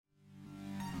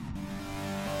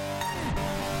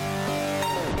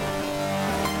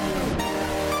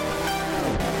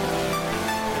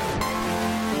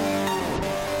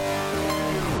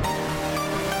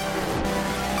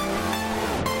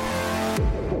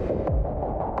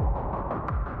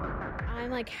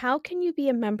like, how can you be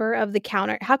a member of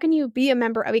how can you be a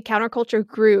member of a counterculture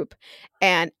group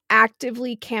and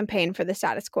actively campaign for the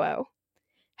status quo?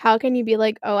 How can you be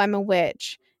like, oh, I'm a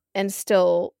witch, and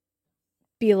still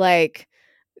be like,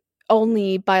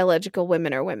 only biological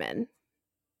women are women?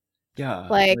 Yeah,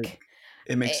 like Like,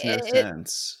 it makes no it,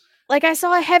 sense. like I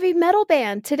saw a heavy metal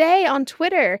band today on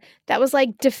Twitter that was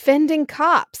like defending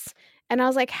cops. And I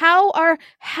was like, how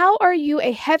are you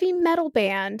a heavy metal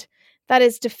band that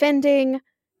is defending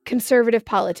conservative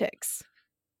politics?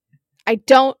 I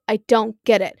don't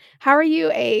get it. How are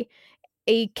you a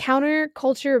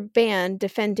counterculture band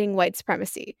defending white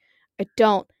supremacy? It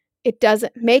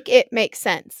doesn't make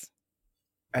sense.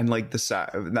 And like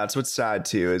that's what's sad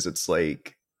too, is it's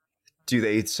like, do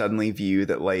they suddenly view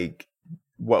that like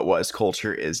what was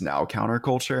culture is now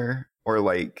counterculture? Or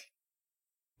like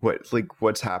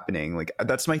what's happening? Like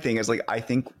that's my thing, is like I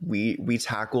think we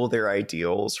tackle their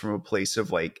ideals from a place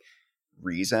of like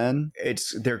reason.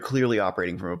 They're clearly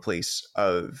operating from a place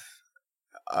of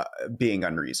being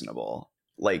unreasonable.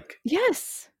 Like,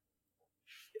 Yes.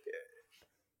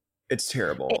 it's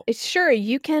terrible. Sure,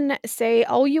 you can say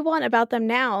all you want about them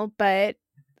now, but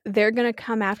they're going to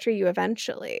come after you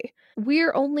eventually.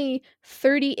 We're only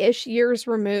 30-ish years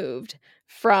removed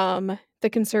from the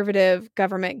conservative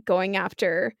government going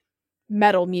after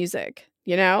metal music,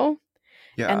 you know?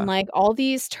 And Yeah, like all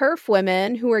these TERF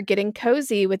women who are getting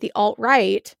cozy with the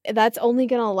alt-right, that's only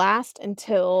going to last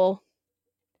until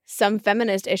some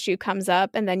feminist issue comes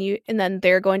up, and then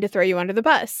they're going to throw you under the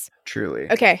bus. truly.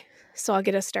 Okay, so I'll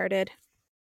get us started.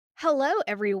 Hello,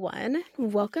 everyone.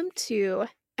 Welcome to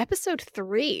episode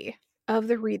 3 of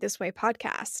the Read This Way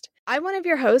podcast. I'm one of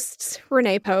your hosts,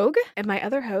 Renee Pogue, and my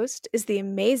other host is the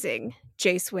amazing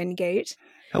Jace Wingate.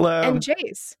 Hello. And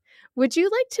Jace, would you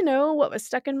like to know what was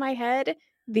stuck in my head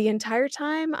the entire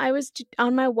time I was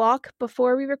on my walk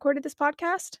before we recorded this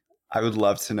podcast? I would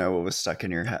love to know what was stuck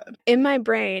in your head. In my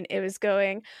brain, it was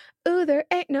going, "Ooh, there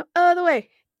ain't no other way.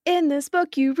 In this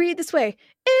book, you read this way.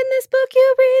 In this book,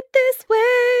 you read this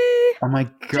way." Oh my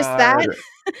god. Just that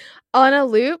on a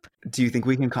loop. Do you think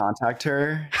we can contact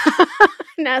her?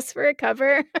 And ask for a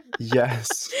cover?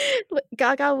 Yes.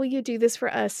 Gaga, will you do this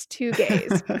for us two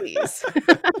gays, please?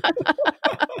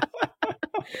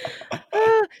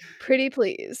 Pretty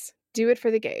please. Do it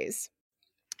for the gays.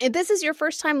 If this is your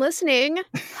first time listening,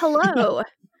 hello.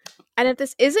 And if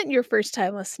this isn't your first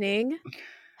time listening,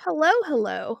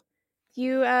 hello.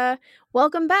 You,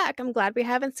 welcome back. I'm glad we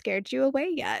haven't scared you away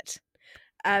yet.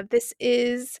 This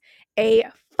is a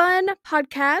fun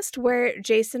podcast where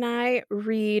Jace and I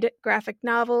read graphic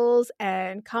novels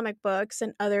and comic books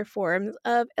and other forms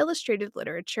of illustrated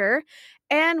literature,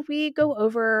 and we go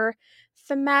over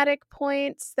thematic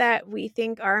points that we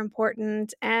think are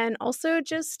important and also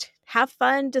just have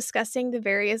fun discussing the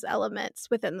various elements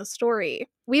within the story.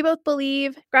 We both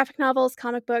believe graphic novels,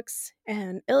 comic books,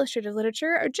 and illustrated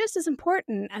literature are just as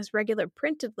important as regular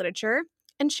printed literature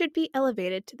and should be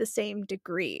elevated to the same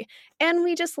degree. And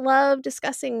we just love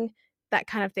discussing that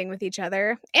kind of thing with each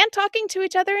other and talking to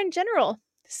each other in general.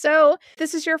 So, if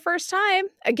this is your first time,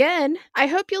 again, I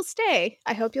hope you'll stay.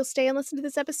 I hope you'll stay and listen to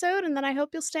this episode, and then I hope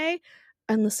you'll stay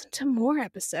and listen to more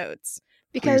episodes,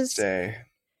 because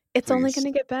it's only going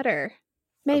to get better.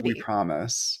 Maybe. We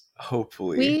promise.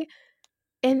 Hopefully.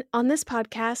 On this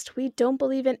podcast, we don't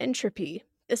believe in entropy.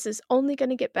 This is only going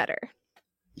to get better.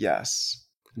 Yes.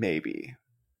 Maybe.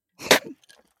 I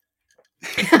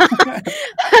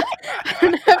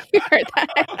don't know if you heard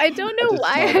that. I don't know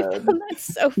why I found that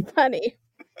so funny.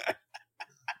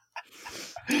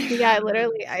 Yeah,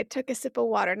 I took a sip of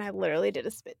water and I literally did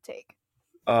a spit take.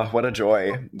 What a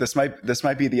joy. This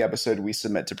might be the episode we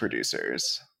submit to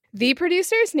producers. The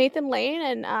producers, Nathan Lane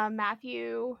and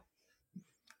Matthew.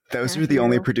 Those are the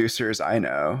only producers I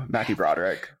know. Matthew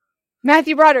Broderick,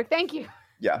 thank you.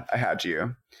 Yeah, I had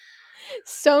you.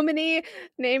 So many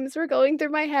names were going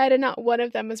through my head and not one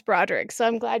of them was Broderick, so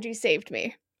I'm glad you saved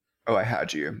me. Oh, I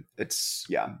had you. It's,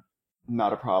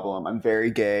 not a problem. I'm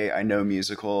very gay. I know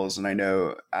musicals and I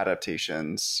know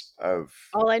adaptations of...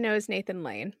 All I know is Nathan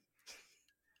Lane.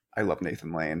 I love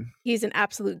Nathan Lane. He's an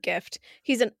absolute gift.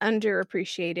 He's an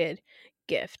underappreciated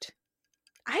gift.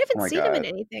 I haven't seen him in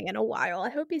anything in a while. I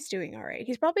hope he's doing all right.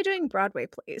 He's probably doing Broadway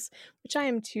plays, which I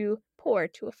am too poor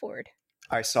to afford.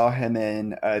 I saw him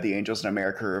in the Angels in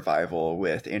America revival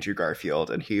with Andrew Garfield,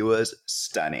 and he was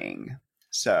stunning.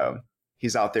 So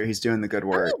he's out there. He's doing the good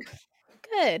work. Oh,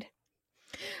 good.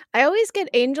 I always get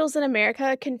Angels in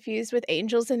America confused with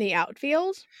Angels in the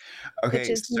Outfield, which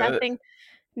is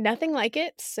nothing like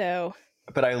it. So,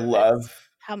 but I love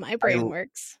how my brain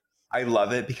works. I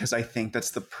love it because I think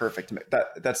that's the perfect.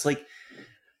 That's like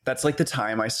That's like the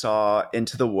time I saw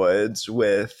Into the Woods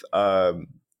with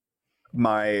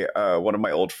my one of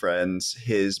my old friends,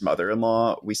 his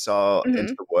mother-in-law. We saw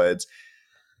Into Mhm. the Woods,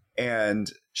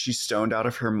 and she's stoned out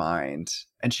of her mind,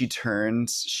 and she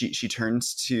turns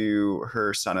to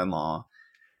her son-in-law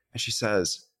and she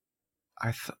says,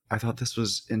 I thought this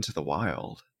was Into the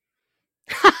Wild.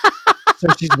 So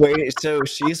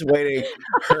she's waiting.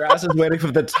 Her ass is waiting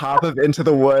from the top of Into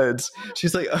the Woods.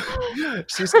 She's like,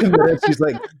 she's committed. She's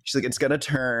like, it's gonna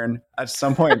turn at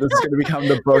some point. This is gonna become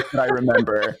the book that I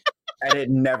remember, and it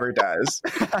never does.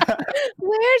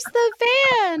 Where's the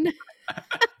van?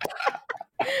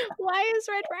 Why is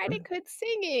Red Riding Hood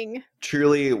singing?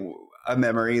 Truly a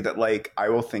memory that like I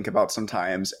will think about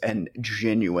sometimes and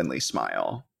genuinely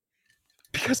smile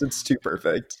because it's too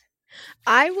perfect.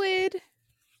 I would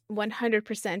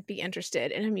 100% be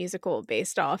interested in a musical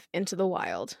based off Into the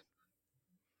Wild.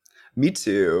 Me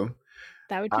too.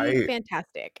 That would be I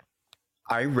fantastic.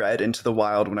 I read Into the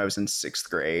Wild when I was in 6th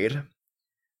grade.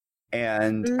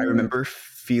 And I Mm, remember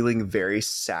feeling very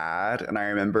sad, and I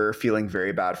remember feeling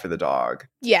very bad for the dog.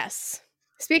 yes.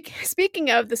 Speaking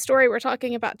of the story we're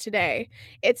talking about today,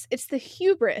 it's the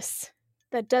hubris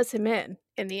that does him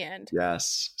in the end.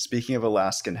 Yes. Speaking of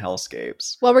Alaskan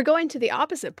hellscapes, Well, we're going to the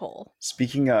opposite pole.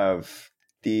 speaking of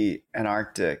the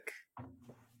Antarctic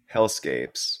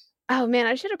hellscapes, Oh man,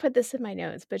 I should have put this in my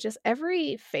notes, but just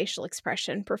every facial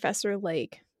expression Professor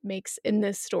Lake makes in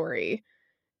this story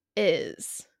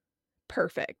is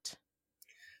perfect.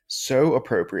 so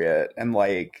appropriate. And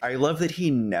like, I love that he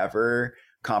never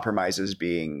compromises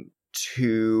being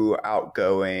too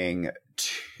outgoing,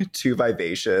 too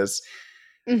vivacious,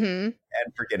 Mm-hmm.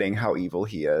 and forgetting how evil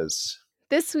he is.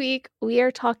 This week, we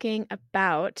are talking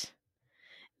about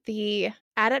the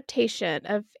adaptation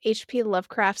of H.P.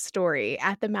 Lovecraft's story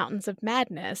At the Mountains of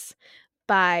Madness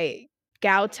by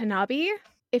Gao Tanabe.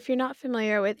 If you're not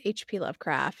familiar with H.P.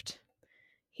 Lovecraft,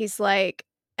 he's like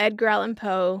Edgar Allan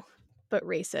Poe, but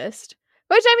racist.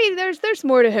 Which, I mean, there's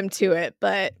more to him to it,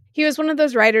 but he was one of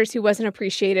those writers who wasn't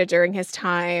appreciated during his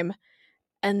time.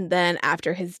 And then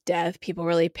after his death, people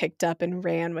really picked up and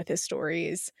ran with his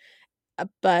stories.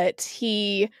 But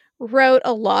he wrote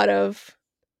a lot of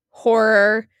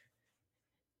horror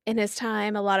in his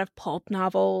time, a lot of pulp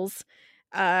novels.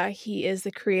 He is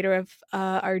the creator of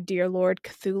Our Dear Lord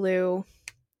Cthulhu.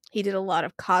 He did a lot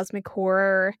of cosmic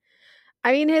horror.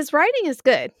 I mean, his writing is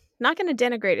good. Not going to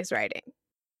denigrate his writing.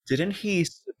 Didn't he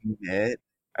submit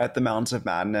at the Mountains of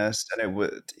Madness,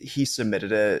 and he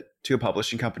submitted it to a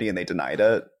publishing company and they denied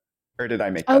it? Or did I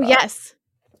make Oh, that up? yes.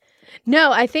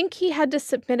 No, I think he had to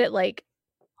submit it like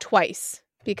twice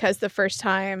because the first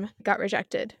time got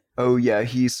rejected. Oh yeah,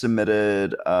 he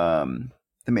submitted the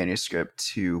manuscript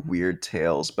to Weird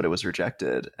Tales, but it was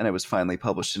rejected, and it was finally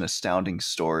published in Astounding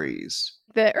Stories.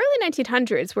 The early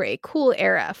 1900s were a cool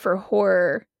era for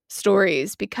horror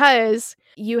stories because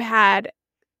you had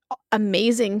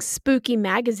amazing spooky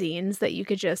magazines that you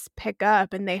could just pick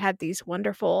up, and they had these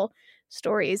wonderful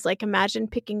stories. Like, imagine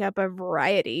picking up a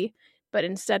Variety, but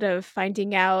instead of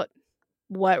finding out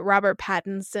what Robert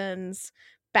Pattinson's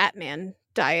Batman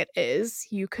diet is,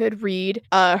 you could read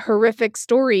a horrific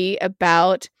story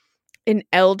about an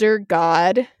elder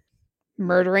god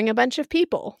murdering a bunch of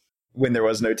people. When there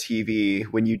was no TV,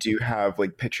 when you do have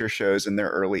like picture shows in their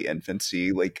early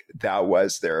infancy, like that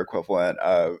was their equivalent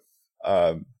of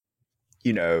um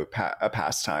a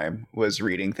pastime, was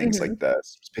reading things Mhm. like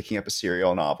this, picking up a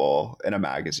serial novel in a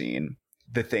magazine.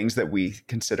 The things that we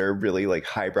consider really like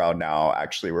highbrow now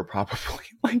actually were probably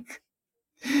like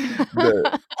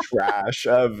the trash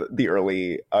of the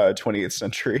early 20th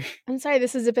century. I'm sorry,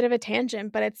 this is a bit of a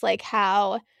tangent, but it's like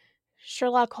how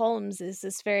Sherlock Holmes is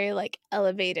this very like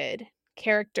elevated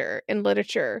character in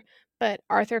literature, but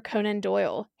Arthur Conan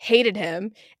Doyle hated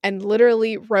him and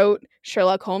literally wrote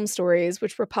Sherlock Holmes stories,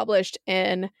 which were published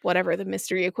in whatever the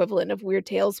mystery equivalent of Weird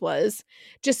Tales was,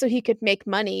 just so he could make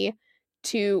money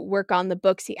to work on the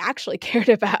books he actually cared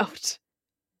about.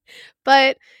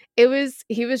 But he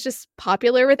was just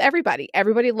popular with everybody.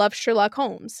 Everybody loved Sherlock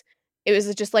Holmes. It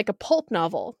was just like a pulp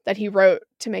novel that he wrote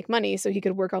to make money so he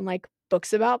could work on like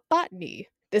books about botany.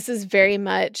 This is very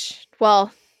much,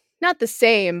 well, not the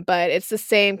same, but it's the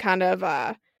same kind of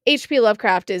H.P.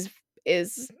 Lovecraft is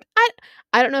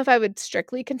I don't know if I would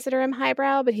strictly consider him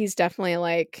highbrow, but he's definitely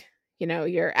like,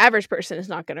 your average person is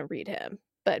not going to read him.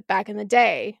 But back in the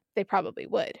day, they probably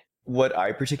would. What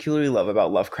I particularly love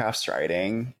about Lovecraft's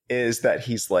writing is that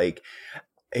he's like,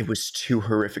 it was too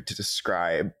horrific to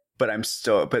describe, but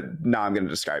now I'm going to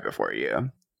describe it for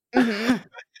you. Mhm.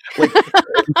 Like,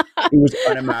 it was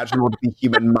unimaginable to the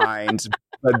human mind,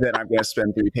 but then I'm going to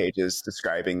spend 3 pages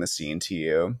describing the scene to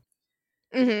you.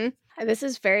 This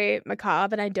is very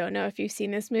macabre, and I don't know if you've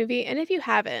seen this movie. And if you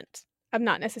haven't, I'm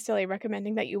not necessarily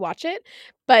recommending that you watch it.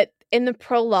 But in the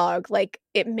prologue, like,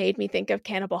 it made me think of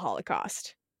Cannibal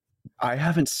Holocaust.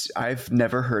 I've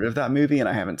never heard of that movie, and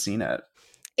I haven't seen it.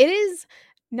 It is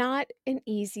not an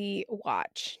easy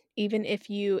watch, even if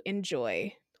you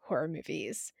enjoy horror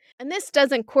movies. And this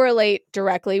doesn't correlate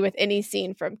directly with any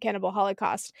scene from Cannibal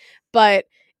Holocaust, but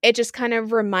it just kind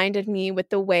of reminded me with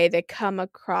the way they come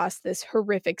across this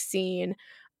horrific scene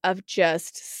of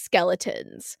just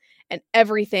skeletons and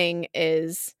everything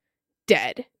is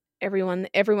dead. Everyone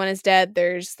is dead.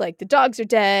 There's like the dogs are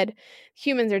dead,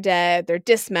 humans are dead, they're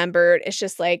dismembered. It's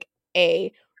just like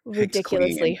a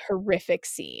ridiculously horrific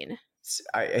scene.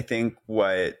 I think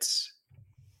what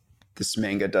this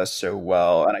manga does so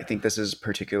well, and I think this is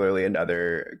particularly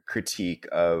another critique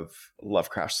of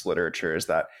Lovecraft's literature, is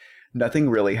that nothing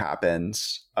really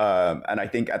happens. And I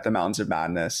think at the Mountains of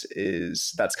Madness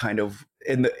that's kind of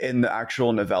in the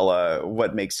actual novella,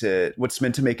 what's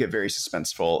meant to make it very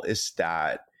suspenseful is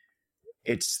that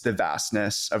it's the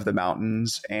vastness of the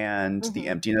mountains and the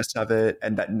emptiness of it,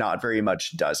 and that not very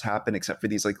much does happen except for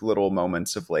these like little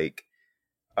moments of like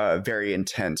very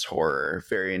intense horror,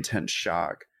 very intense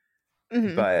shock.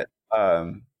 But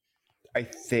I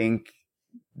think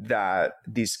that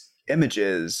these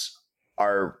images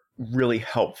are really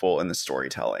helpful in the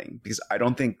storytelling, because I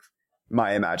don't think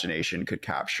my imagination could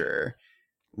capture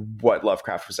what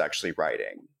Lovecraft was actually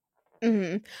writing.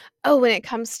 Oh, when it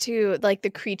comes to like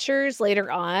the creatures later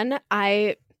on,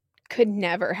 I could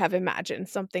never have imagined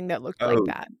something that looked like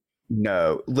that.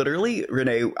 No, literally,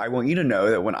 Renee, I want you to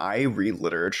know that when I read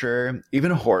literature,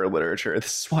 even horror literature,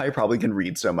 this is why I probably can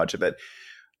read so much of it,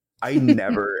 I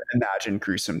never imagine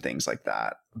gruesome things like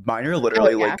that. Mine are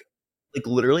literally like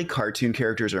literally cartoon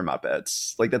characters or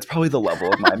Muppets. Like, that's probably the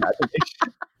level of my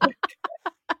imagination.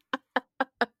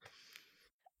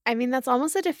 I mean, that's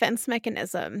almost a defense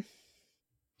mechanism.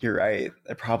 You're right.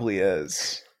 It probably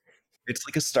is. It's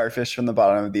like a starfish from the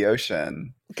bottom of the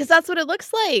ocean. Because that's what it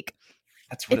looks like.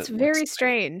 That's what it's very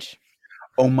strange.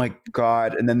 Oh my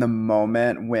God. And then the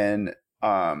moment when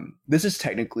this is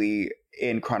technically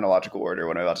in chronological order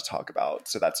what I'm about to talk about,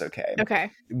 so that's okay.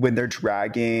 Okay. When they're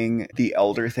dragging the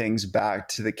elder things back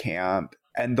to the camp,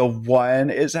 and the one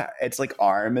it's like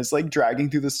arm is like dragging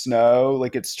through the snow,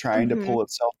 like it's trying to pull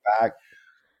itself back.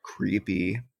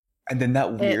 Creepy. And then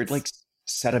that weird like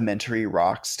sedimentary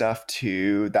rock stuff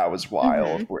too. That was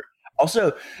wild.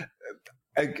 Also,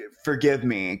 forgive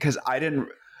me, because I didn't.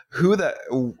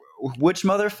 Which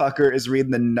motherfucker is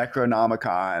reading the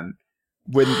Necronomicon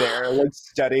when they're like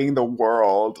studying the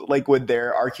world, like when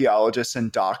they're archaeologists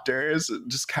and doctors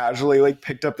just casually like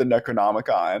picked up the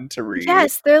Necronomicon to read?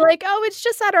 Yes, they're like, oh, it's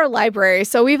just at our library,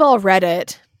 so we've all read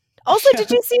it. Also, yes.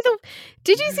 Did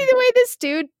you see the way this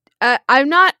dude? I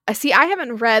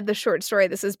haven't read the short story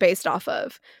this is based off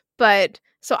of, but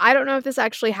so I don't know if this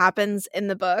actually happens in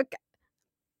the book.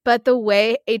 But the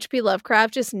way H.P.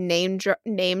 Lovecraft just name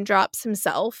drops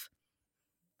himself,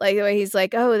 like the way he's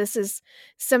like, oh, this is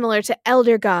similar to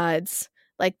Elder Gods,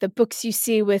 like the books you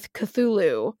see with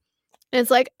Cthulhu. And it's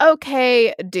like,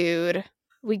 okay, dude,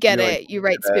 we get it. Like, you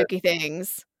write spooky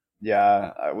things.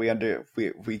 Yeah, we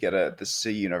get it. This is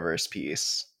a universe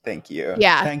piece. Thank you.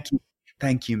 Yeah.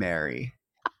 Thank you, Mary.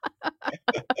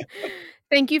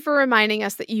 Thank you for reminding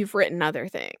us that you've written other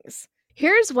things.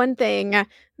 Here's one thing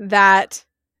that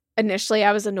initially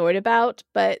I was annoyed about,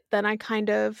 but then I kind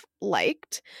of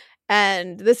liked.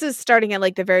 And this is starting at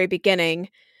like the very beginning,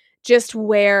 just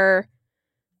where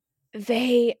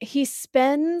he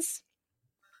spends,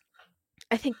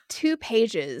 I think, 2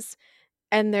 pages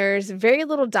and there's very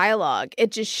little dialogue.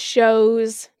 It just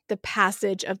shows the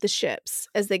passage of the ships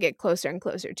as they get closer and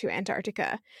closer to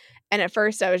Antarctica. And at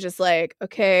first I was just like,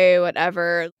 okay,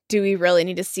 whatever. Do we really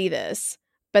need to see this?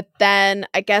 But then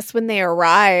I guess when they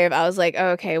arrive, I was like,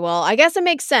 okay, well, I guess it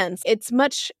makes sense. It's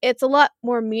a lot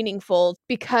more meaningful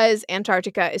because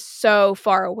Antarctica is so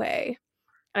far away.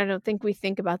 I don't think we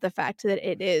think about the fact that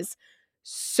it is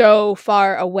so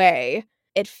far away.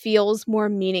 It feels more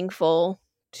meaningful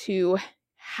to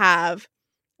have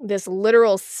this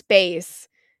literal space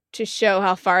to show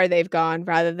how far they've gone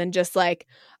rather than just like,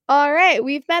 all right,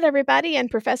 we've met everybody and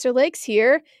Professor Lake's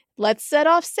here. Let's set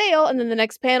off sail. And then the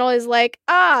next panel is like,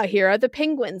 here are the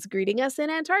penguins greeting us in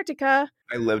Antarctica.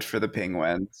 I lived for the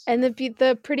penguins. And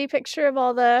the pretty picture of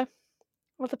all the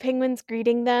penguins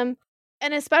greeting them.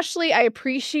 And especially I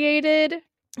appreciated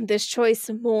this choice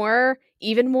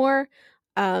even more,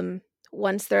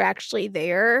 once they're actually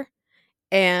there.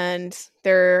 and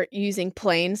they're using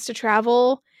planes to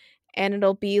travel, and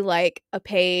it'll be like a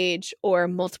page or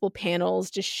multiple panels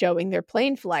just showing their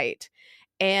plane flight.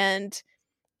 And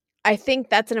I think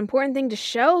that's an important thing to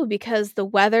show because the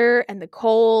weather and the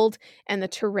cold and the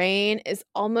terrain is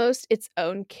almost its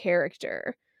own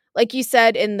character. Like you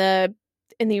said in the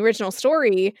original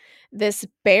story, this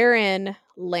barren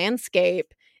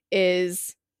landscape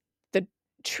is the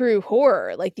true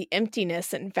horror, like the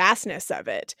emptiness and vastness of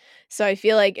it. So I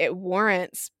feel like it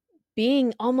warrants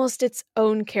being almost its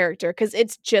own character because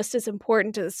it's just as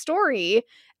important to the story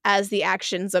as the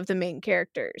actions of the main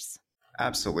characters.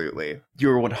 Absolutely.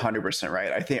 You're 100%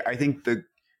 right. I think the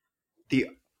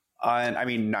I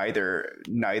mean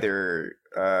neither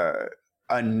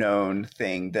unknown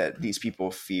thing that these people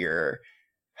fear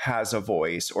has a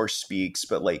voice or speaks,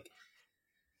 but like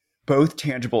both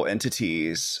tangible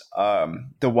entities,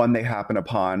 the one they happen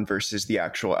upon versus the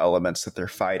actual elements that they're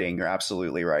fighting, you're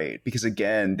absolutely right. Because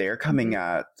again, they're coming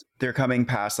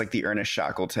past like the Ernest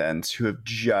Shackletons who have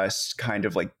just kind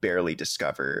of like barely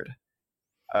discovered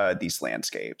these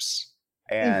landscapes.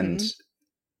 And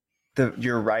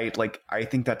you're right, like I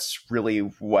think that's really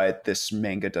what this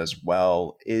manga does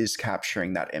well, is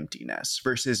capturing that emptiness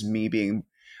versus me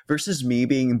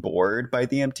being bored by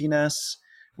the emptiness,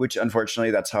 which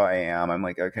unfortunately that's how I am. I'm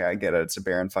like, okay, I get it, it's a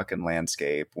barren fucking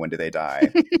landscape, when do they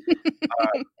die?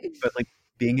 But like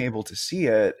being able to see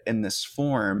it in this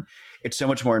form, it's so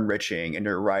much more enriching. And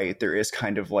you're right, there is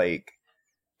kind of like,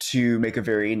 to make a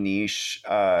very niche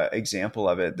example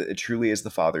of it, it truly is the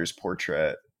father's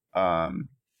portrait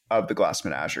of the Glass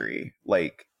Menagerie.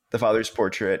 Like the father's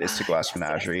portrait is to Glass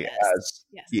Menagerie as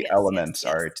the elements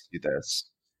are to this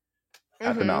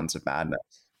at the Mountains of Madness.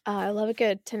 I love a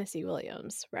good Tennessee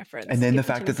Williams reference. And then the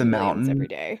fact that the mountain every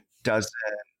day doesn't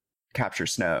capture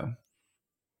snow.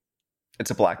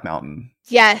 It's a black mountain.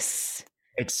 Yes.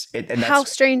 And how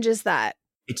strange is that?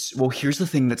 Well, here's the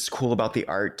thing that's cool about the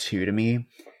art too to me,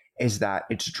 is that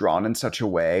it's drawn in such a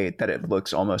way that it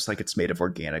looks almost like it's made of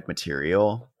organic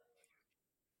material.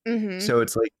 So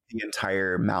it's like the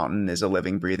entire mountain is a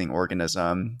living, breathing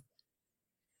organism.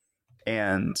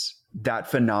 And that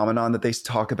phenomenon that they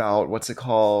talk about, what's it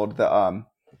called? The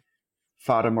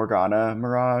Fata Morgana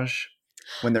mirage,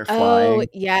 when they're flying. Oh,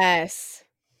 yes.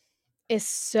 Is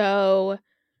so...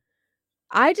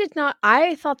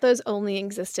 I thought those only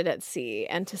existed at sea,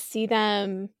 and to see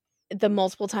them the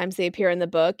multiple times they appear in the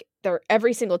book,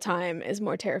 every single time is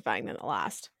more terrifying than the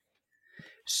last.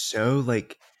 So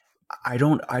like, I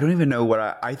don't even know what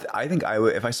I think I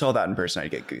would, if I saw that in person,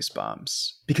 I'd get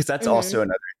goosebumps, because that's also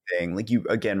another thing. Like you,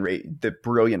 again, the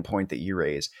brilliant point that you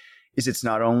raise is it's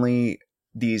not only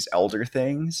these elder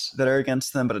things that are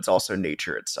against them, but it's also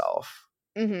nature itself.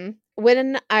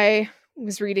 When I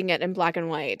was reading it in black and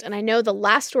white, and I know the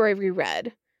last story we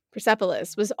read,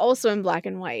 Persepolis, was also in black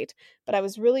and white, but I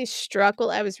was really struck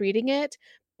while I was reading it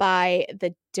by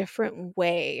the different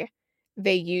way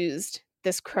they used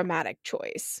this chromatic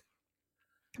choice.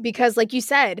 Because like you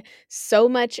said, so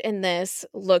much in this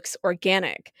looks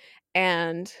organic,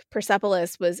 and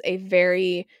Persepolis was a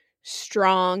very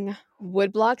strong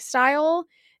woodblock style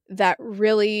that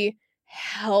really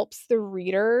helps the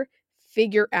reader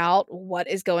figure out what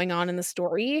is going on in the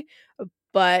story.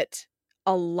 But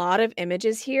a lot of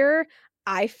images here,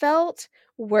 I felt,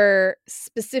 were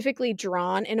specifically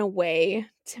drawn in a way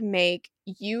to make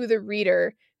you, the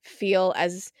reader, feel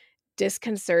as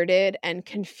disconcerted and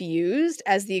confused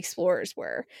as the explorers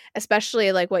were,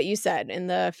 especially like what you said in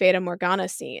the Fata Morgana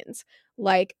scenes.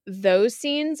 Like those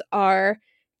scenes are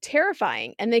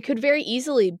terrifying, and they could very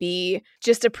easily be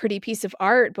just a pretty piece of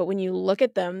art, but when you look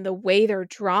at them, the way they're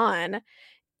drawn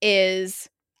is,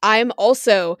 I'm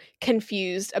also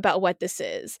confused about what this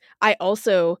is. I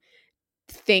also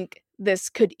think this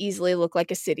could easily look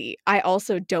like a city. I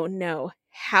also don't know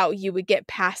how you would get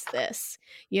past this,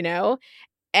 you know?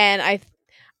 And I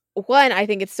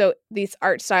think this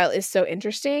art style is so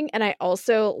interesting, and I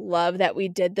also love that we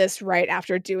did this right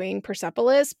after doing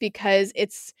Persepolis, because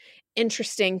it's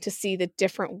interesting to see the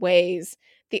different ways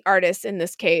the artists in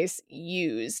this case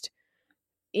used,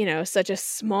 such a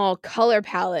small color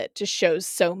palette to show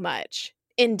so much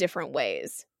in different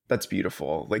ways. That's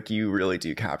beautiful. Like you really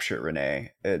do capture it,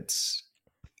 Renee.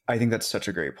 I think that's such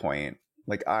a great point.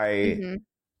 Like I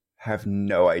have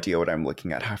no idea what I'm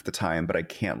looking at half the time, but I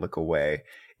can't look away.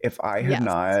 If I had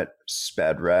not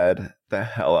sped read the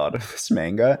hell out of this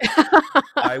manga,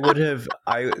 I would have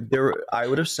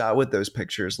sat with those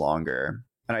pictures longer.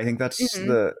 And I think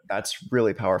that's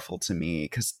really powerful to me,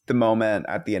 because the moment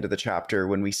at the end of the chapter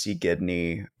when we see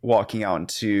Gidney walking out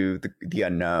into the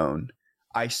unknown,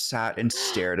 I sat and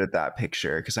stared at that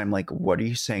picture because I'm like, what are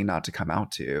you saying not to come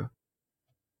out to?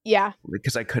 Yeah.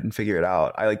 Because I couldn't figure it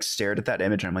out. I like stared at that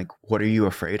image and I'm like, what are you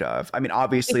afraid of? I mean,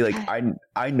 obviously, like Yeah.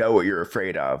 I know what you're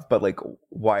afraid of, but like,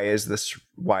 why is this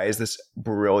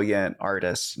brilliant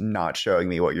artist not showing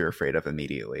me what you're afraid of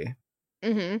immediately?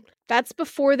 That's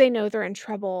before they know they're in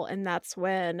trouble, and that's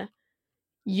when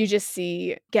you just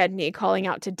see Gedney calling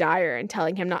out to Dyer and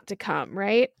telling him not to come,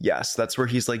 right? Yes, that's where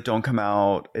he's like, don't come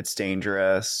out. It's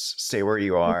dangerous. Stay where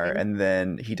you are. Mhm. And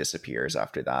then he disappears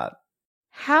after that.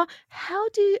 How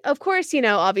do of course,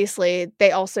 obviously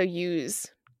they also use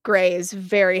grays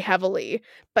very heavily,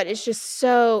 but it's just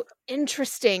so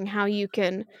interesting how you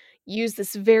can use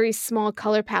this very small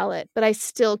color palette, but I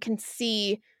still can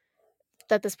see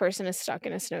that this person is stuck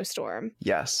in a snowstorm.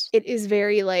 Yes. It is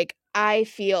very like I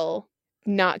feel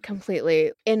not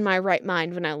completely in my right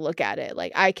mind when I look at it.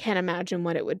 Like I can't imagine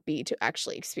what it would be to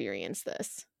actually experience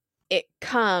this. It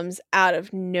comes out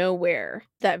of nowhere.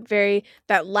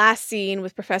 That last scene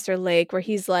with Professor Lake where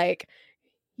he's like,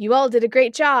 "You all did a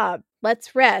great job.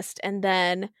 Let's rest." And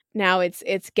then now it's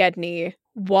Gedney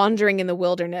wandering in the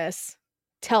wilderness,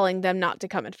 telling them not to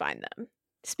come and find them.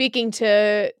 Speaking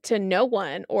to no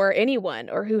one or anyone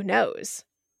or who knows.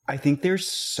 I think there's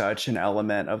such an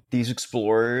element of these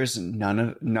explorers,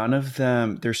 none of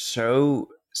them, they're so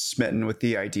smitten with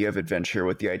the idea of adventure,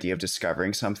 with the idea of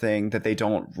discovering something that they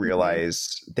don't Mhm.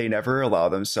 realize they never allow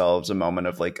themselves a moment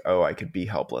of like, oh, I could be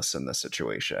helpless in this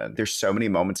situation. There's so many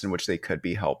moments in which they could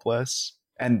be helpless.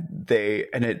 And they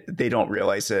don't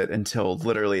realize it until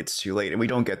literally it's too late. And we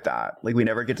don't get that. Like we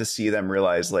never get to see them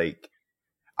realize like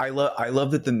I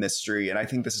love that the mystery, and I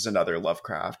think this is another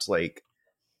Lovecraft like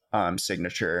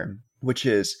signature, which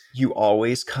is you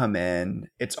always come in.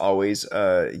 It's always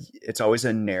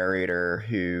a narrator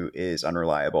who is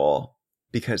unreliable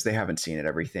because they haven't seen it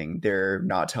everything. They're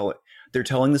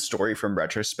telling the story from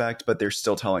retrospect, but they're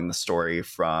still telling the story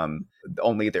from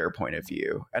only their point of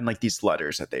view. And like these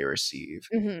letters that they receive,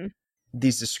 Mhm.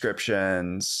 these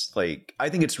descriptions, like I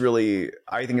think it's really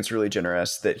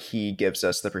generous that he gives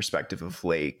us the perspective of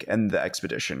Lake and the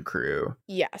expedition crew,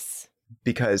 Yes.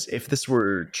 because if this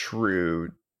were true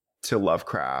to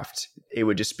Lovecraft, it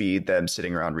would just be them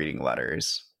sitting around reading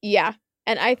letters. Yeah.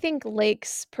 And I think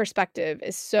Lake's perspective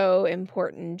is so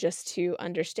important just to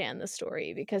understand the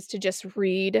story because to just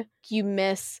read, you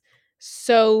miss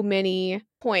so many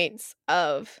points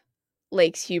of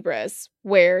Lake's hubris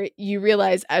where you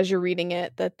realize as you're reading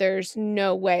it that there's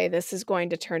no way this is going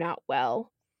to turn out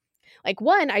well. Like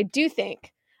one, I do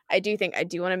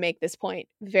want to make this point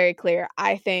very clear.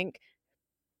 I think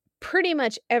pretty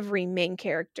much every main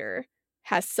character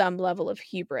has some level of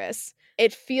hubris.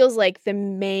 It feels like the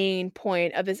main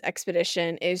point of this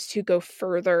expedition is to go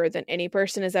further than any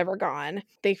person has ever gone.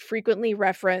 They frequently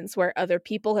reference where other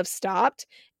people have stopped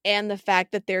and the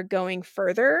fact that they're going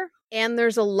further. And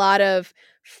there's a lot of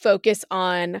focus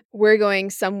on we're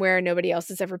going somewhere nobody else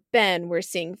has ever been. We're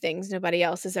seeing things nobody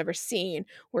else has ever seen.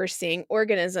 We're seeing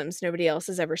organisms nobody else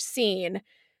has ever seen.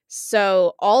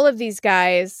 So all of these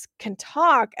guys can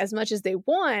talk as much as they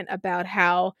want about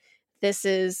how this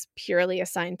is purely a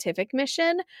scientific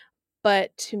mission,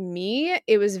 but to me,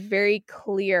 it was very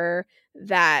clear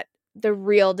that the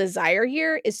real desire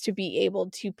here is to be able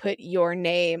to put your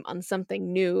name on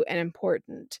something new and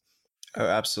important. Oh,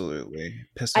 absolutely.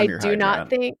 Piss I on your do not hydrant.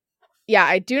 think Yeah,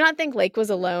 I do not think Lake was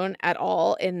alone at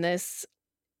all in this,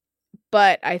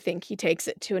 but I think he takes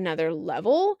it to another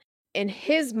level. In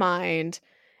his mind,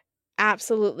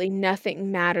 absolutely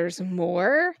nothing matters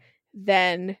more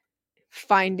than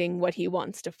finding what he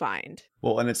wants to find.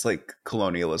 Well, and it's like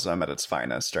colonialism at its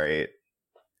finest, right?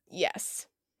 Yes.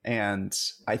 And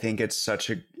I think it's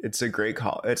a great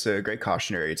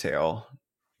cautionary tale.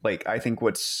 Like I think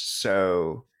what's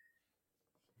so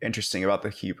interesting about the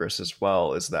hubris as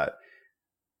well is that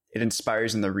it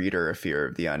inspires in the reader a fear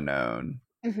of the unknown.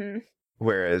 Mhm.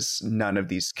 Whereas none of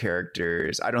these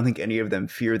characters, I don't think any of them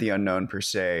fear the unknown per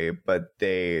se, but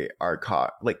they are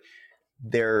caught. Like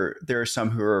there are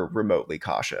some who are remotely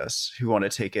cautious, who want to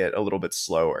take it a little bit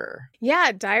slower.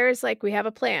 Yeah, Dyer's like, "We have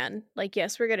a plan. Like,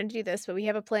 yes, we're gonna do this, but we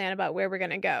have a plan about where we're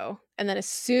gonna go." And then as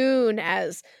soon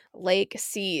as Lake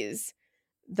sees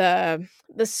the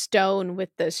stone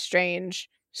with the strange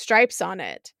stripes on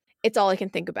it, it's all I can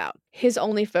think about. His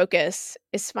only focus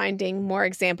is finding more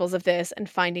examples of this and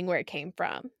finding where it came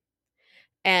from.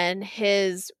 And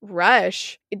his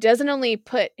rush, it doesn't only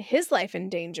put his life in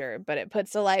danger, but it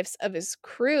puts the lives of his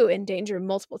crew in danger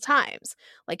multiple times.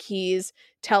 Like he's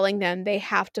telling them they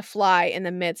have to fly in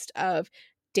the midst of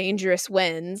dangerous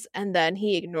winds, and then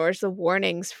he ignores the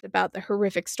warnings about the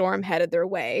horrific storm headed their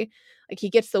way. Like, he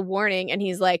gets the warning and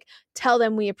he's like, tell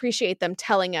them we appreciate them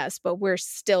telling us, but we're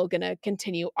still gonna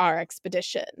continue our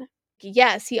expedition.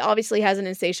 Yes, he obviously has an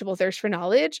insatiable thirst for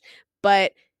knowledge,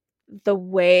 but the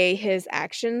way his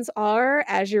actions are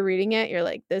as you're reading it, you're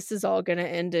like, this is all gonna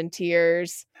end in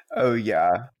tears. Oh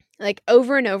yeah. Like,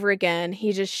 over and over again,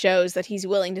 he just shows that he's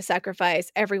willing to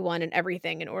sacrifice everyone and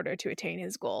everything in order to attain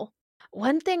his goal.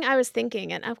 One thing I was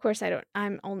thinking, and of course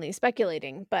I'm only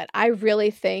speculating, but I really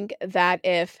think that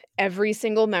if every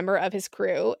single member of his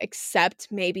crew, except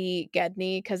maybe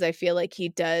Gedney, because I feel like he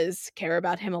does care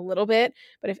about him a little bit,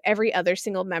 but if every other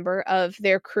single member of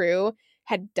their crew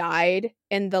had died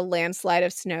in the landslide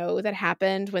of snow that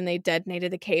happened when they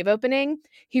detonated the cave opening,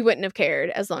 he wouldn't have cared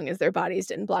as long as their bodies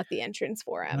didn't block the entrance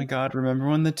for him. Oh my God, remember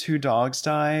when the 2 dogs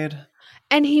died?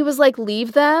 And he was like,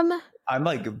 leave them? I'm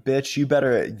like, bitch, you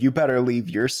better leave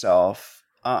yourself.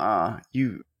 I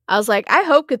was like, I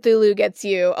hope Cthulhu gets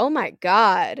you. Oh my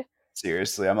God.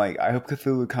 Seriously, I'm like, I hope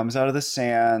Cthulhu comes out of the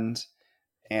sand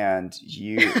and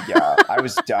yeah, I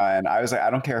was done. I was like, I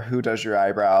don't care who does your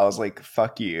eyebrows. Like,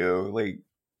 fuck you. Like,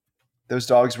 those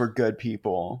dogs were good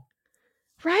people.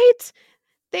 Right?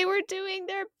 They were doing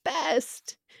their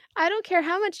best. I don't care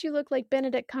how much you look like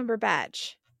Benedict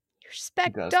Cumberbatch. You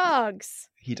respect dogs.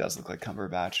 He does look like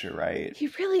Cumberbatch, you're right.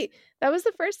 That was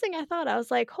the first thing I thought. I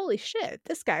was like, holy shit,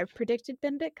 this guy predicted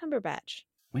Benedict Cumberbatch.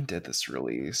 When did this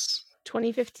release?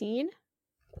 2015?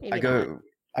 Maybe I go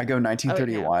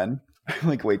 1931. Oh, I'm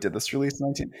like, wait, did this release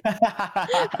 19?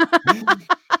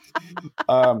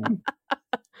 When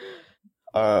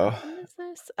is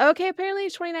this? Okay, apparently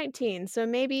it's 2019. So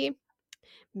maybe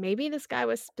this guy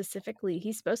was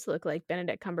he's supposed to look like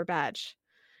Benedict Cumberbatch.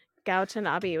 Downton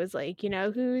Abbey was like, you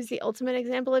know who's the ultimate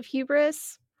example of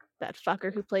hubris? That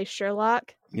fucker who plays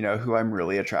Sherlock. You know who I'm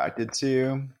really attracted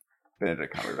to?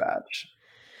 Benedict Cumberbatch.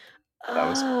 That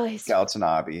was Downton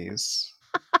Abbey's.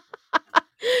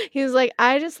 He was like,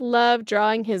 I just love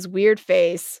drawing his weird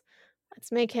face.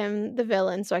 Let's make him the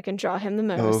villain so I can draw him the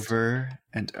most. Over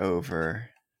and over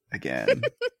again.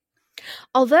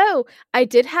 Although, I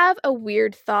did have a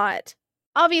weird thought.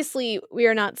 Obviously, we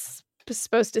are not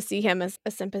supposed to see him as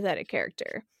a sympathetic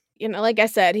character. You know, like I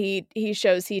said, he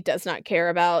shows he does not care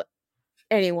about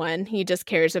anyone. He just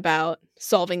cares about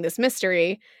solving this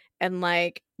mystery, and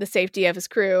like the safety of his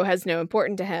crew has no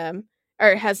importance to him.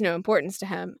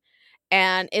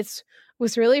 And it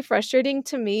was really frustrating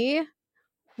to me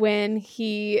when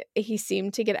he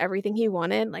seemed to get everything he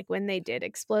wanted, like when they did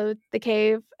explode the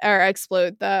cave or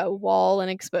explode the wall and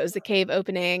expose the cave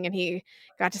opening, and he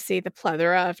got to see the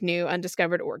plethora of new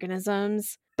undiscovered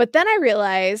organisms. But then I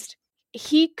realized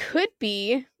he could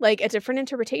be, like, a different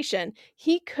interpretation.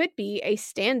 He could be a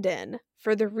stand-in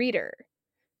for the reader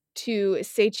to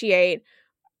satiate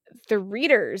the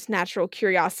reader's natural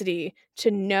curiosity to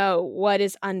know what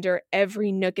is under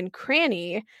every nook and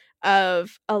cranny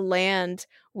of a land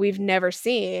we've never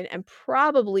seen and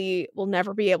probably will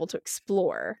never be able to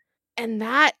explore. And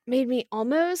that made me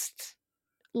almost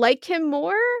like him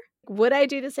more. Would I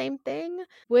do the same thing?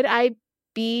 Would I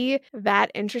be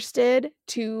that interested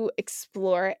to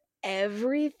explore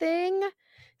everything?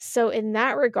 So in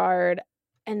that regard,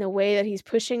 and the way that he's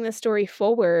pushing the story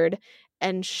forward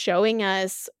and showing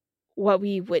us what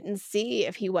we wouldn't see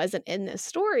if he wasn't in this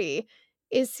story,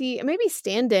 maybe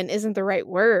stand-in isn't the right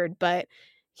word, but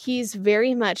he's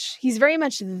very much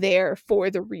there for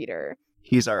the reader.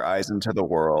 He's our eyes into the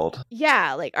world.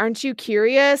 Yeah, like, aren't you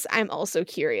curious? I'm also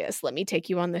curious. Let me take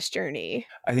you on this journey.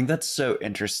 I think that's so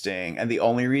interesting. And the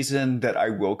only reason that I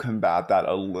will combat that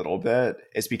a little bit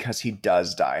is because he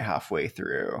does die halfway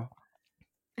through.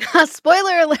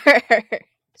 Spoiler alert!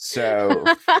 So,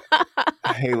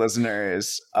 hey,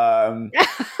 listeners. But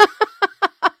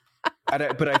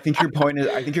I think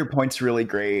your point's really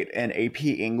great. In AP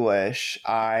English,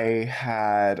 I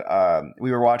had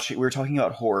we were talking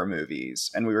about horror movies,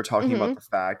 and we were talking about the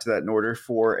fact that in order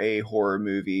for a horror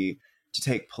movie to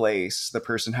take place, the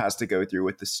person has to go through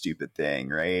with the stupid thing,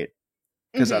 right?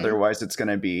 Because otherwise it's going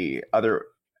to be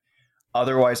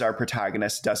otherwise our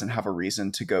protagonist doesn't have a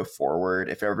reason to go forward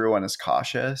if everyone is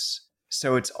cautious.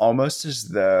 So it's almost as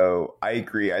though, I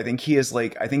agree. I think he's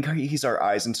our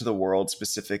eyes into the world,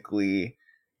 specifically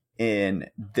in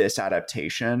this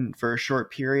adaptation for a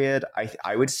short period.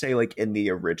 I would say, like, in the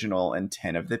original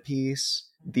intent of the piece,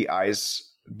 the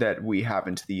eyes that we have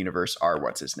into the universe are,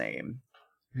 what's his name?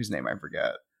 Whose name I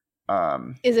forget.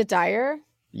 Is it Dyer?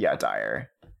 Yeah, Dyer.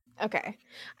 Okay.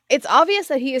 It's obvious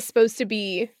that he is supposed to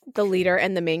be the leader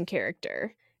and the main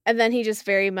character. And then he just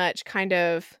very much kind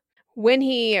of when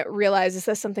he realizes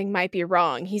that something might be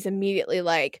wrong, he's immediately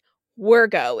like, we're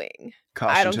going. I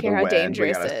Caution don't to the care how wind. We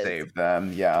dangerous gotta it is. save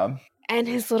them. Yeah. And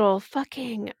his little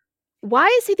fucking... Why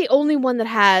is he the only one that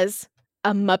has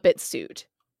a Muppet suit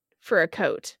for a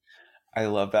coat? I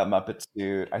love that Muppet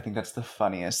suit. I think that's the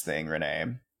funniest thing, Renee.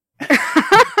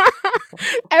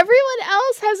 Everyone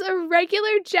else has a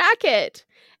regular jacket.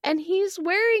 And he's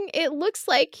wearing... It looks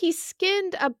like he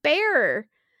skinned a bear.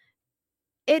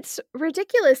 It's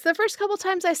ridiculous. The first couple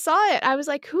times I saw it, I was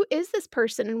like, who is this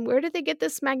person and where did they get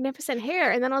this magnificent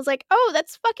hair? And then I was like, oh,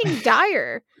 that's fucking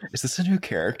Dyer. Is this a new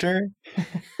character?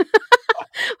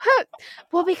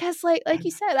 Well, because like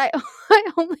you said, I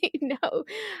only know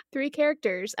 3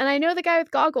 characters. And I know the guy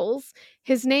with goggles.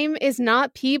 His name is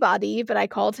not Peabody, but I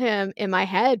called him in my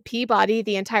head Peabody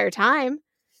the entire time.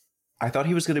 I thought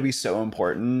he was going to be so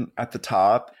important at the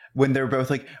top when they're both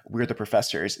like, we're the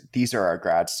professors. These are our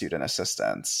grad student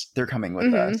assistants. They're coming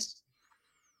with us.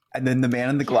 And then the man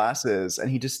in the glasses,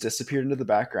 and he just disappeared into the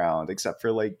background except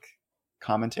for like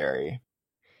commentary.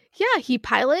 Yeah, he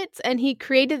pilots and he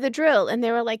created the drill. And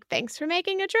they were like, thanks for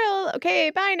making a drill. Okay,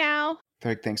 bye now.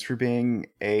 They're like, thanks for being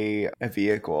a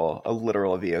vehicle, a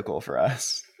literal vehicle for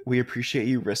us. We appreciate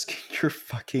you risking your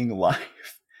fucking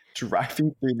life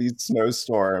driving through these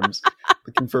snowstorms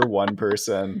looking for one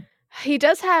person. He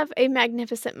does have a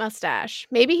magnificent mustache.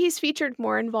 Maybe he's featured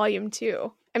more in volume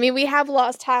 2. I mean, we have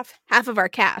lost half of our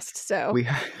cast, so we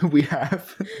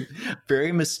have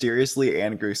very mysteriously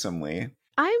and gruesomely.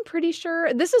 I'm pretty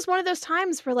sure this is one of those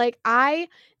times where like I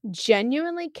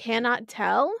genuinely cannot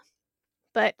tell,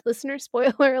 but listener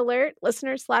spoiler alert,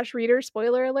 listener/reader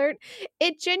spoiler alert,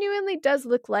 it genuinely does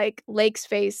look like Lake's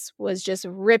face was just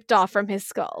ripped off from his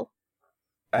skull.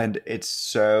 And it's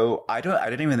so I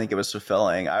didn't even think it was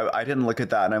fulfilling. I didn't look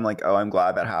at that and I'm like, oh, I'm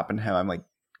glad that happened to him. I'm like,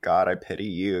 God, I pity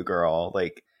you, girl.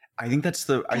 Like, I think that's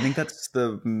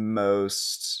the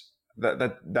most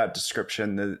that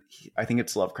description. I think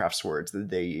it's Lovecraft's words that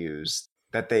they used,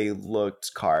 that they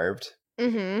looked carved.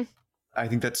 Mm-hmm. I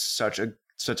think that's such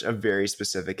a very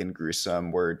specific and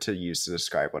gruesome word to use to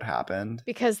describe what happened,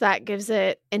 because that gives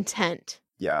it intent.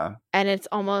 Yeah, and it's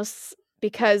almost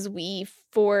because we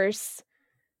force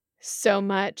so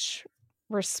much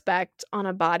respect on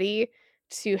a body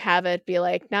to have it be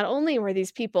like, not only were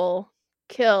these people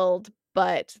killed,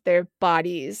 but their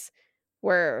bodies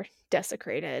were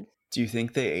desecrated. Do you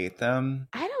think they ate them?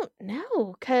 I don't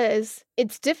know, because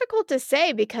it's difficult to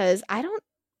say, because I'm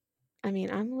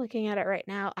looking at it right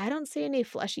now. I don't see any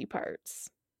fleshy parts.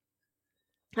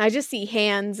 I just see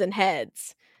hands and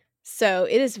heads. So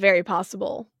it is very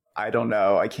possible. I don't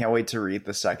know. I can't wait to read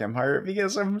the second part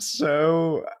because I'm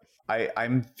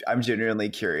genuinely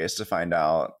curious to find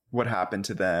out what happened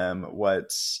to them,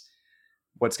 what's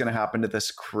going to happen to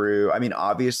this crew. I mean,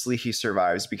 obviously he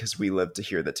survives because we live to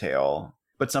hear the tale,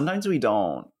 but sometimes we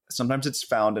don't. Sometimes it's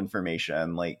found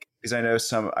information, like, because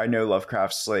I know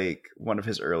Lovecraft's like one of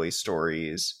his early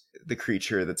stories, the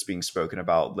creature that's being spoken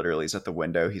about literally is at the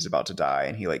window. He's about to die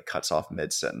and he like cuts off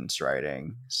mid-sentence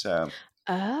writing. So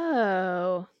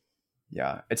oh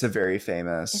yeah, it's a very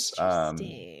famous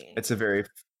it's a very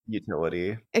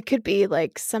utility. It could be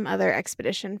like some other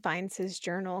expedition finds his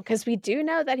journal, because we do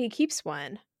know that he keeps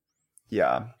one.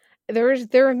 Yeah, there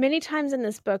were many times in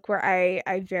this book where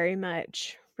I very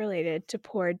much related to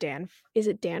poor Dan. Is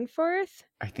it Danforth?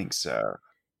 I think so.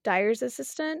 Dyer's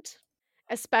assistant,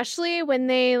 especially when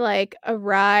they like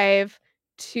arrive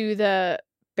to the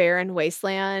barren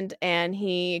wasteland and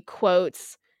he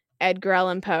quotes Edgar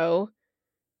Allan Poe.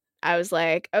 I was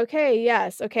like, okay,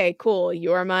 yes, okay, cool.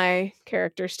 You're my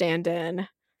character stand-in.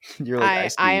 You're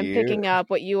like, I am picking up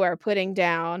what you are putting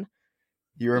down.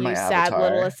 You're my sad avatar.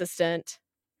 Little assistant.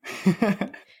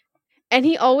 And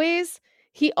he always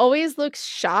looks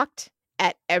shocked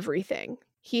at everything.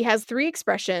 He has 3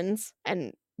 expressions,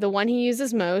 and the one he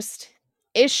uses most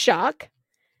is shock.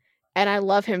 And I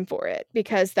love him for it,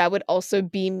 because that would also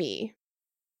be me.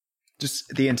 Just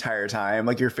the entire time.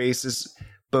 Like, your face is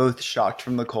both shocked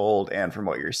from the cold and from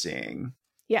what you're seeing.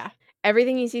 Yeah.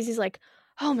 Everything he sees, he's like,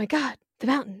 oh my God, the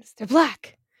mountains, they're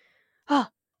black. Oh,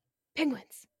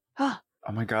 penguins. Oh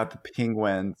my God, the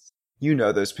penguins. You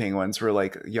know, those penguins were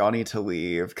like, y'all need to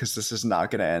leave because this is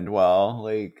not going to end well.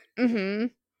 Like, they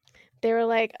were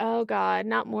like, oh God,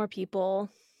 not more people.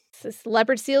 This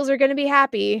leopard seals are going to be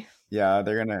happy. Yeah,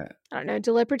 they're going to. I don't know.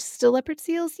 Do leopard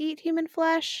seals eat human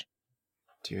flesh?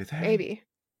 Do they? Maybe.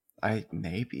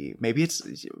 Maybe it's,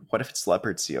 what if it's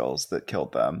leopard seals that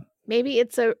killed them? Maybe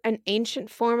it's an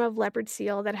ancient form of leopard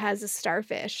seal that has a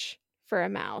starfish for a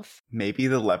mouth. Maybe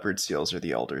the leopard seals are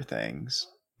the elder things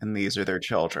and these are their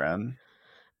children.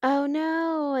 Oh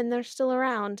no, and they're still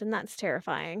around, and that's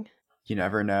terrifying. You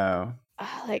never know.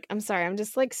 Like, I'm sorry, I'm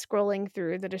just like scrolling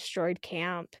through the destroyed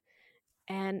camp,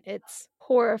 and it's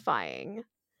horrifying.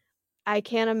 I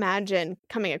can't imagine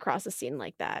coming across a scene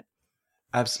like that.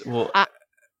 Well, I,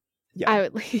 yeah. I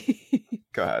would leave.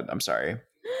 Go ahead. I'm sorry.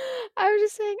 I was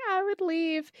just saying I would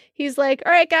leave. He's like,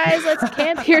 all right, guys, let's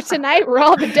camp here tonight where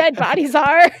all the dead bodies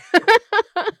are.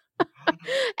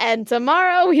 And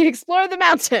tomorrow we explore the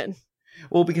mountain.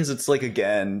 Well, because it's like,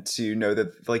 again, to know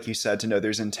that, like you said, to know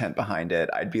there's intent behind it,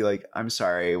 I'd be like, I'm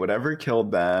sorry, whatever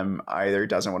killed them either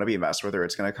doesn't want to be messed with, or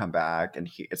it's going to come back and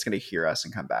it's going to hear us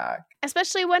and come back.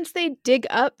 Especially once they dig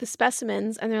up the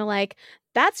specimens and they're like,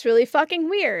 that's really fucking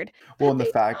weird. Well, and the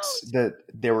fact that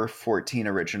there were 14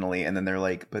 originally, and then they're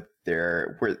like, but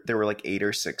there were like 8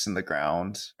 or 6 in the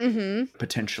ground,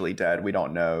 potentially dead. We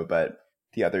don't know, but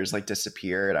the others like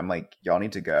disappeared. I'm like, y'all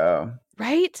need to go.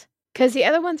 Right? Because the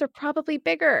other ones are probably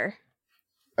bigger.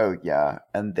 Oh yeah,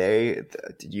 and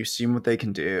you see what they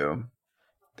can do.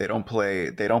 They don't play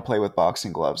with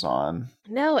boxing gloves on.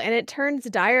 No, and it turns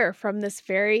Dyer from this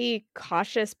very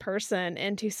cautious person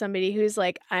into somebody who's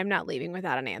like, I'm not leaving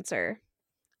without an answer.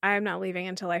 I'm not leaving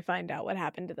until I find out what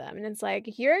happened to them. And it's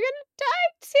like, you're going to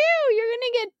die too. You're going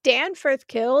to get Danforth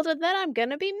killed, and then I'm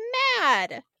going to be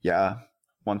mad. Yeah.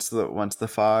 Once the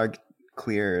fog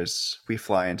clears, we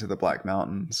fly into the Black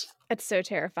Mountains. It's so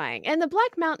terrifying. And the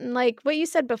Black Mountain, like what you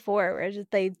said before, where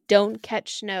they don't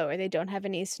catch snow or they don't have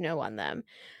any snow on them.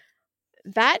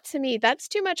 That, to me, that's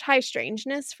too much high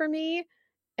strangeness for me.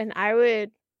 And I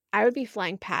would be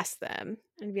flying past them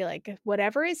and be like,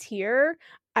 whatever is here,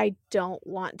 I don't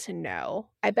want to know.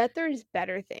 I bet there's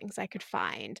better things I could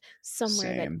find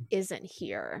somewhere that isn't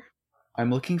here.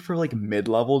 I'm looking for like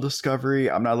mid-level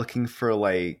discovery. I'm not looking for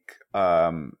like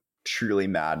truly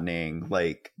maddening,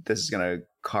 like this is gonna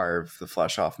carve the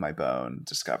flesh off my bone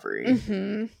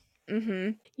discovery.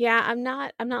 Yeah, I'm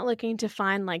not looking to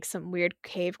find like some weird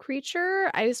cave creature.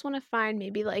 I just want to find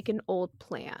maybe like an old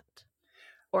plant.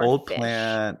 Or fish.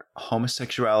 Plant,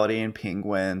 homosexuality in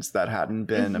penguins that hadn't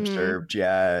been observed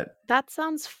yet. That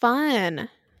sounds fun.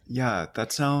 Yeah,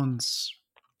 that sounds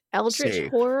eldritch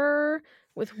safe. Horror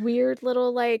with weird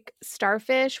little like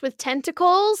starfish with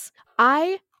tentacles.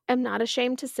 I am not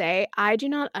ashamed to say I do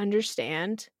not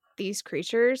understand these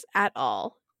creatures at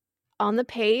all. On the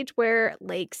page where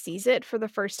Lake sees it for the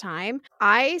first time,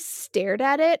 I stared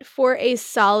at it for a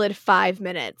solid 5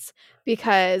 minutes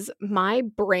because my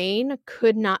brain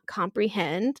could not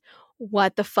comprehend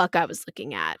what the fuck I was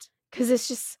looking at. Because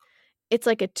it's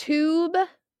like a tube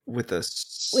with a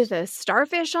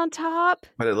starfish on top.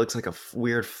 But it looks like a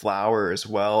weird flower as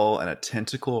well, and a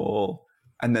tentacle.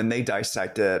 And then they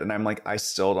dissect it, and I'm like, I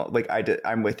still don't, like,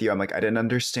 I'm with you. I'm like, I didn't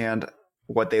understand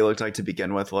what they looked like to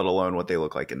begin with, let alone what they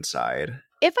look like inside.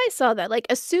 If I saw that, like,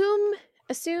 assume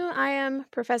I am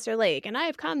Professor Lake and I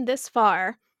have come this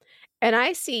far and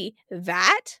I see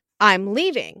that, I'm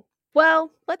leaving.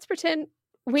 Well, let's pretend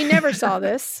we never saw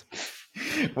this.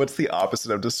 What's the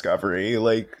opposite of discovery?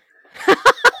 Like,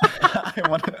 I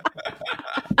want to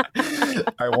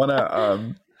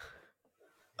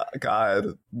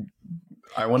God,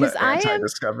 I want to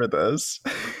anti-discover this.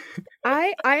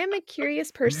 I am a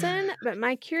curious person, but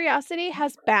my curiosity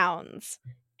has bounds.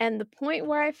 And the point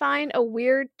where I find a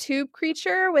weird tube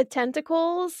creature with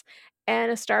tentacles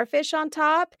and a starfish on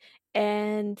top,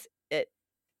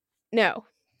 no.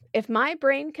 If my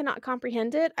brain cannot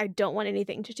comprehend it, I don't want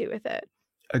anything to do with it.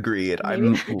 Agreed.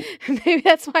 Maybe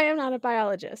that's why I'm not a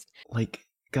biologist. Like,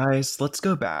 guys, let's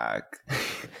go back.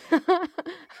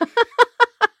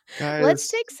 Guys, let's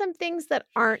take some things that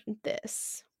aren't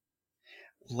this.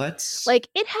 Like,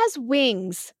 it has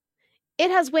wings. It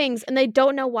has wings, and they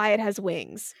don't know why it has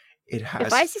wings.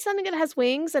 If I see something that has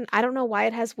wings and I don't know why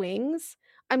it has wings,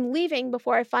 I'm leaving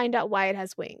before I find out why it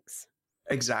has wings.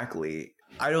 Exactly.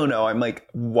 I don't know. I'm like,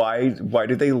 why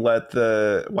do they let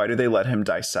him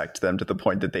dissect them to the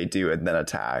point that they do and then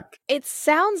attack? It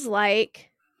sounds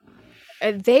like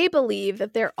they believe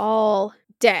that they're all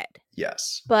dead.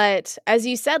 Yes. But as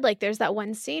you said, like, there's that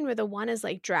one scene where the one is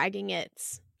like dragging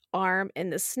its arm in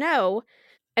the snow.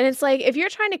 And it's like, if you're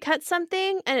trying to cut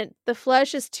something and the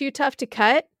flesh is too tough to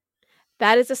cut,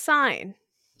 that is a sign.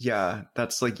 Yeah,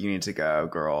 that's like, you need to go,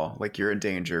 girl. Like, you're in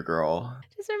danger, girl.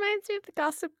 This reminds me of the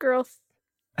Gossip Girl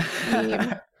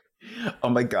theme. Oh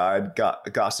my God,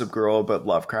 Gossip Girl, but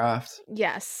Lovecraft?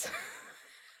 Yes.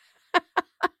 God.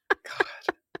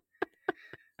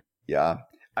 Yeah,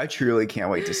 I truly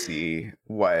can't wait to see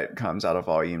what comes out of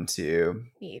Volume 2.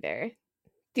 Me either.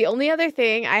 The only other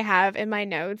thing I have in my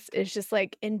notes is just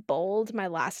like in bold, my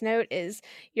last note is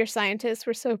your scientists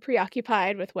were so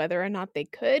preoccupied with whether or not they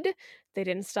could, they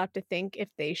didn't stop to think if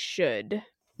they should. Which,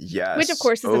 of Yes.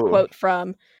 course, is a Oh, quote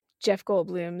from Jeff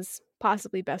Goldblum's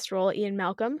possibly best role, Ian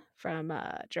Malcolm from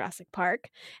Jurassic Park.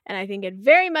 And I think it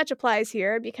very much applies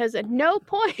here because at no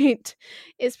point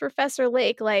is Professor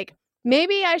Lake like,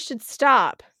 maybe I should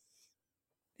stop.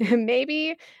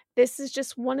 Maybe this is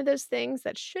just one of those things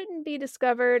that shouldn't be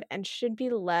discovered and should be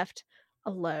left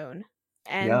alone.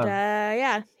 And yeah.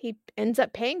 yeah, he ends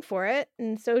up paying for it,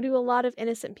 and so do a lot of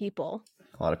innocent people.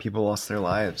 A lot of people lost their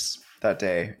lives that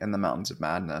day in the Mountains of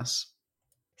Madness.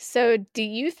 So, do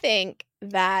you think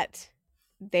that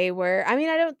they were, I mean,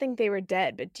 I don't think they were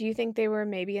dead, but do you think they were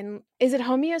maybe in, is it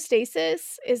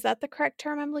homeostasis? Is that the correct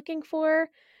term I'm looking for?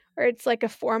 Or it's like a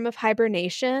form of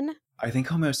hibernation? I think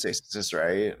homeostasis is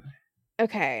right.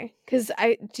 Okay. Because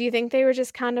do you think they were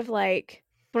just kind of like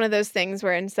one of those things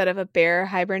where instead of a bear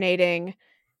hibernating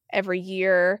every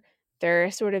year,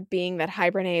 they're sort of being that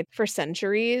hibernate for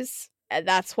centuries? And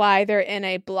that's why they're in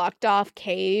a blocked off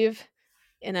cave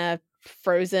in a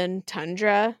frozen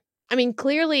tundra. I mean,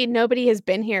 clearly nobody has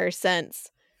been here since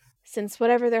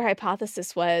whatever their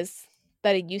hypothesis was,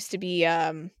 that it used to be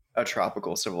A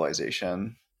tropical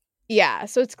civilization. yeah,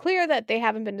 so it's clear that they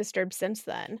haven't been disturbed since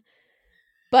then.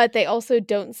 But they also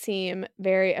don't seem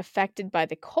very affected by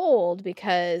the cold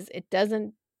because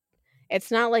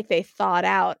it's not like they thawed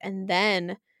out and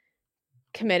then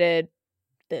committed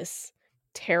this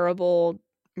terrible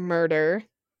murder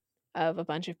of a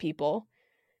bunch of people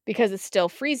because it's still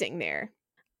freezing there.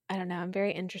 I don't know. I'm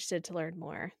very interested to learn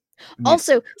more.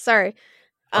 Also, sorry.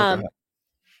 Oh, go ahead.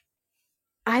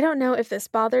 I don't know if this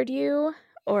bothered you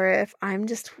or if I'm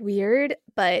just weird,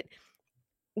 but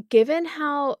given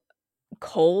how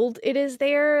cold it is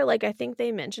there, like I think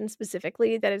they mentioned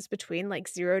specifically that it's between like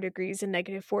 0 degrees and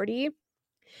 -40.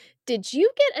 Did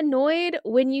you get annoyed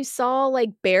when you saw like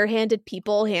barehanded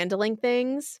people handling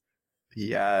things?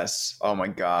 Yes. Oh my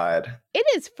God. It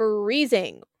is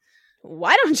freezing.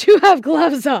 Why don't you have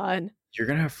gloves on? You're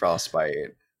gonna have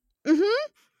frostbite.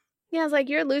 Mm-hmm. Yeah, I was like,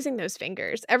 you're losing those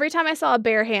fingers. Every time I saw a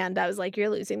bare hand, I was like, you're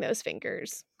losing those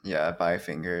fingers. Yeah, bye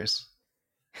fingers.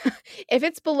 If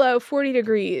it's below 40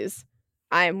 degrees,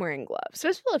 I'm wearing gloves. If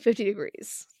it's below 50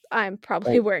 degrees, I'm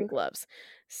probably Oh, wearing gloves.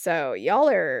 So y'all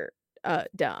are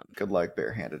dumb. good luck,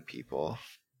 barehanded people.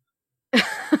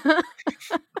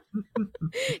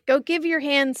 Go give your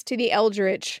hands to the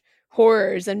eldritch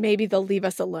horrors and maybe they'll leave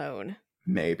us alone.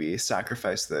 Maybe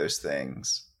sacrifice those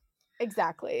things.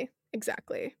 Exactly.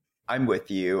 Exactly. I'm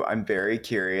with you. I'm very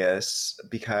curious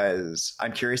because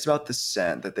I'm curious about the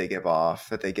scent that they give off.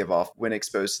 When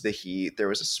exposed to the heat. There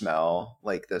was a smell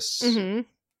like this, Mm-hmm.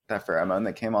 that pheromone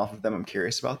that came off of them. I'm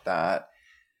curious about that.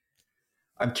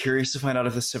 I'm curious to find out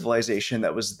if the civilization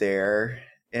that was there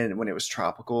and when it was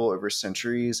tropical over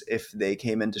centuries, if they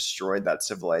came and destroyed that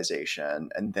civilization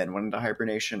and then went into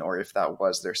hibernation, or if that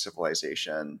was their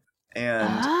civilization. And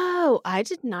Oh, I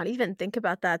did not even think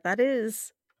about that. That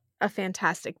is a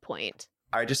fantastic point.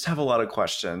 I just have a lot of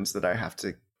questions that I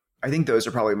think those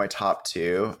are probably my top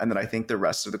two. And then I think the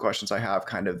rest of the questions I have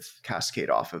kind of cascade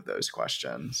off of those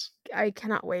questions. I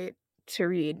cannot wait to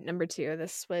read number 2.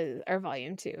 This was our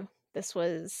volume 2. This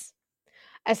was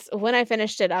when I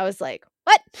finished it, I was like,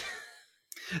 "What?"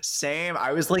 Same.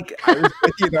 I was with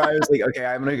you there. I was like, okay,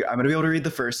 I'm gonna be able to read the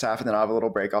first half and then I'll have a little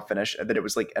break. I'll finish. And then it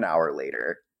was like an hour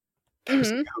later. I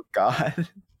was like, oh God.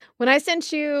 When I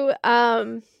sent you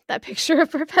that picture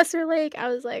of Professor Lake, I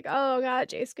was like, oh God,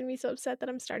 Jake's gonna be so upset that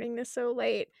I'm starting this so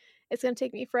late. It's gonna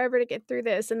take me forever to get through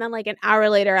this. And then like an hour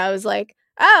later, I was like,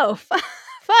 oh fuck,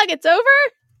 it's over?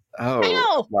 Oh,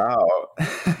 Hail! wow.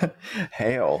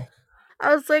 Hail.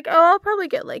 I was like, oh, I'll probably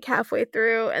get like halfway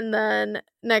through. And then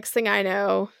next thing I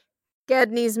know,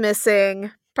 Gedney's missing,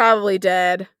 probably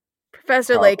dead.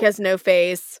 Professor Lake has no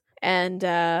face, and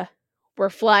we're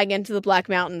flying into the Black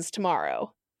Mountains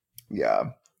tomorrow. Yeah.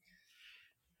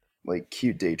 Like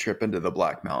cute day trip into the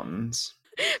Black Mountains.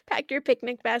 Pack your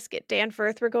picnic basket,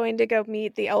 Danforth. We're going to go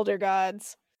meet the Elder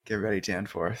Gods. Get ready,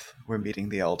 Danforth. We're meeting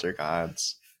the Elder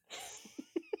Gods.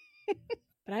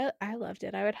 But I loved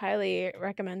it. I would highly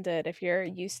recommend it if you're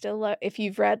used to if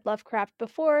you've read Lovecraft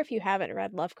before, if you haven't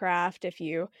read Lovecraft, if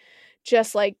you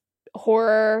just like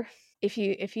horror, if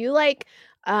you like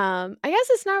I guess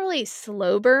it's not really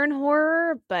slow burn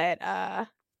horror, but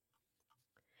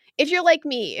if you're like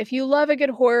me, if you love a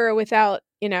good horror without,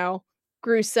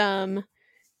 gruesome,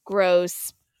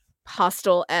 gross,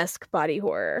 hostile-esque body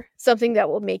horror, something that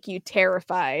will make you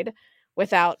terrified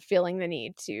without feeling the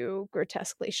need to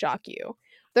grotesquely shock you.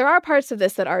 There are parts of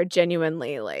this that are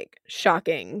genuinely like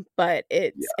shocking, but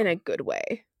it's in a good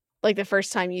way. Like the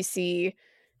first time you see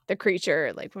the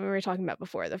creature, like when we were talking about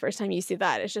before, the first time you see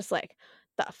that, it's just like,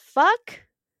 the fuck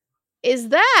is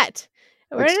that?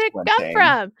 Where Like did it come squinting.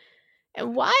 from?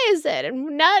 And why is it?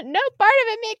 And no part of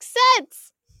it makes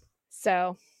sense.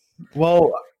 So,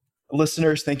 well,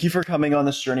 listeners, thank you for coming on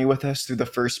this journey with us through the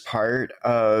first part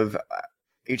of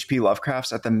H.P.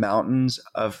 Lovecraft's At the Mountains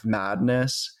of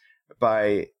Madness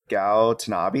by Gao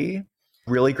Tanabe.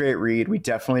 Really great read. We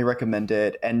definitely recommend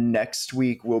it. And next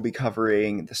week, we'll be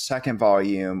covering the second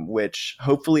volume, which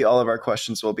hopefully all of our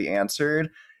questions will be answered.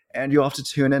 And you'll have to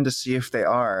tune in to see if they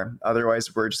are.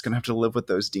 Otherwise, we're just going to have to live with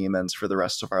those demons for the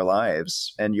rest of our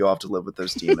lives. And you'll have to live with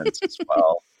those demons as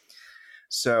well.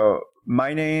 So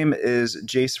my name is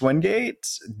Jace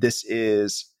Wingate. This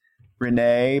is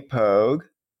Renee Pogue.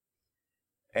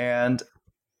 And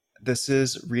this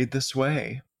is Read This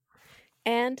Way.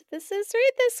 And this is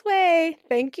Read This Way.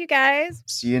 Thank you, guys.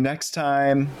 See you next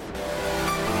time.